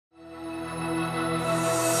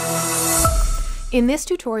In this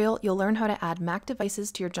tutorial, you'll learn how to add Mac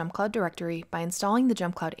devices to your JumpCloud directory by installing the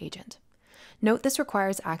JumpCloud agent. Note this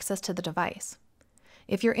requires access to the device.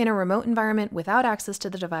 If you're in a remote environment without access to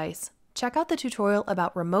the device, check out the tutorial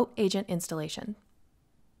about remote agent installation.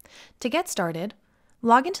 To get started,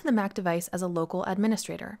 log into the Mac device as a local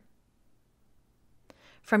administrator.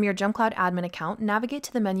 From your JumpCloud Admin account, navigate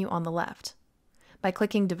to the menu on the left. By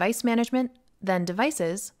clicking Device Management, then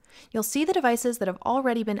Devices, you'll see the devices that have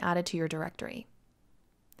already been added to your directory.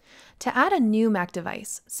 To add a new Mac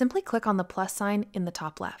device, simply click on the plus sign in the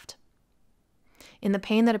top left. In the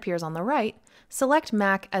pane that appears on the right, select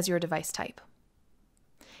Mac as your device type.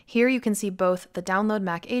 Here you can see both the Download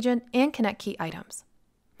Mac Agent and Connect Key items.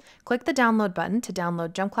 Click the Download button to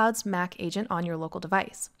download JumpCloud's Mac Agent on your local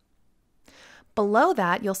device. Below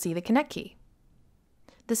that, you'll see the Connect Key.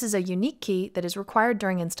 This is a unique key that is required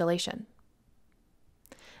during installation.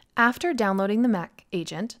 After downloading the Mac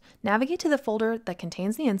Agent, navigate to the folder that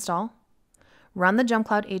contains the install, run the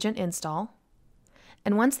JumpCloud Agent Install,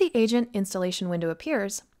 and once the Agent installation window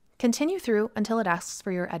appears, continue through until it asks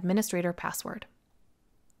for your administrator password.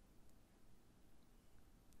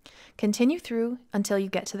 Continue through until you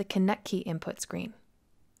get to the Connect Key input screen.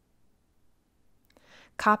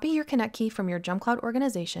 Copy your Connect Key from your JumpCloud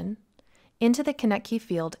Organization into the Connect Key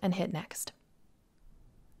field and hit Next.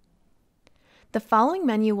 The following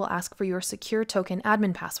menu will ask for your secure token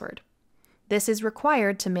admin password. This is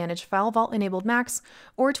required to manage FileVault enabled Macs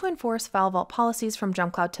or to enforce FileVault policies from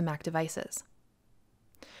JumpCloud to Mac devices.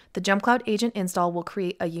 The JumpCloud Agent Install will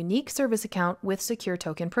create a unique service account with secure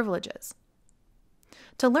token privileges.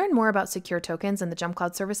 To learn more about secure tokens in the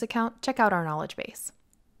JumpCloud Service Account, check out our knowledge base.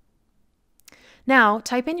 Now,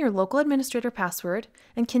 type in your local administrator password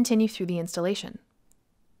and continue through the installation.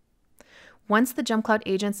 Once the JumpCloud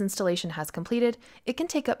Agent's installation has completed, it can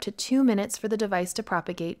take up to 2 minutes for the device to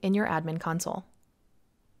propagate in your admin console.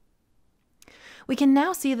 We can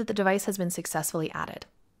now see that the device has been successfully added.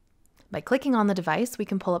 By clicking on the device, we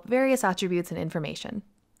can pull up various attributes and information.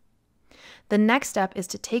 The next step is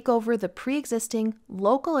to take over the pre-existing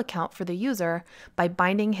local account for the user by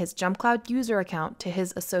binding his JumpCloud user account to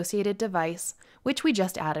his associated device, which we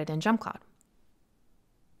just added in JumpCloud.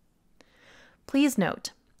 Please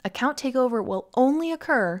note, account takeover will only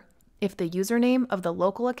occur if the username of the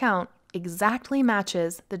local account exactly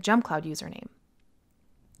matches the JumpCloud username.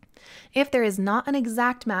 If there is not an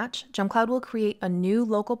exact match, JumpCloud will create a new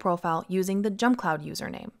local profile using the JumpCloud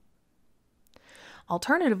username.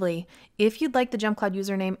 Alternatively, if you'd like the JumpCloud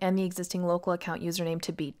username and the existing local account username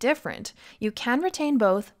to be different, you can retain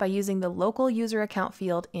both by using the local user account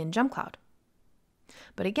field in JumpCloud.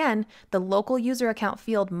 But again, the local user account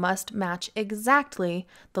field must match exactly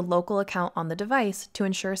the local account on the device to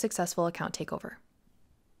ensure successful account takeover.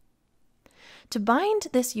 To bind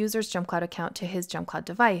this user's JumpCloud account to his JumpCloud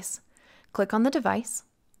device, click on the device,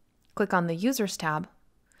 click on the Users tab,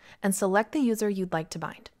 and select the user you'd like to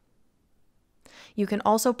bind. You can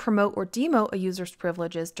also promote or demote a user's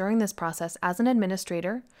privileges during this process as an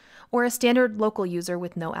administrator or a standard local user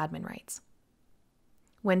with no admin rights.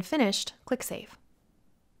 When finished, click Save.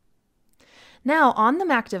 Now, on the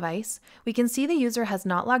Mac device, we can see the user has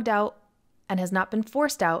not logged out and has not been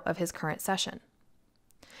forced out of his current session.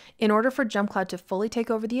 In order for JumpCloud to fully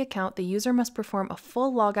take over the account, the user must perform a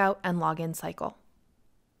full logout and login cycle.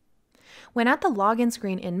 When at the login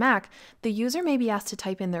screen in Mac, the user may be asked to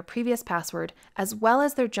type in their previous password as well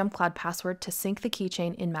as their JumpCloud password to sync the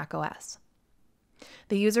keychain in macOS.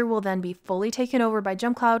 The user will then be fully taken over by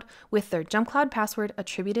JumpCloud with their JumpCloud password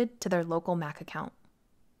attributed to their local Mac account.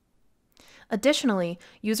 Additionally,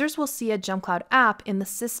 users will see a JumpCloud app in the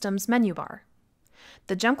Systems menu bar.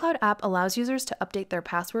 The JumpCloud app allows users to update their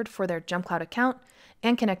password for their JumpCloud account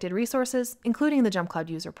and connected resources, including the JumpCloud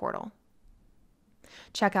user portal.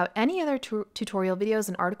 Check out any other tutorial videos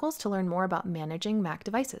and articles to learn more about managing Mac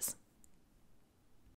devices.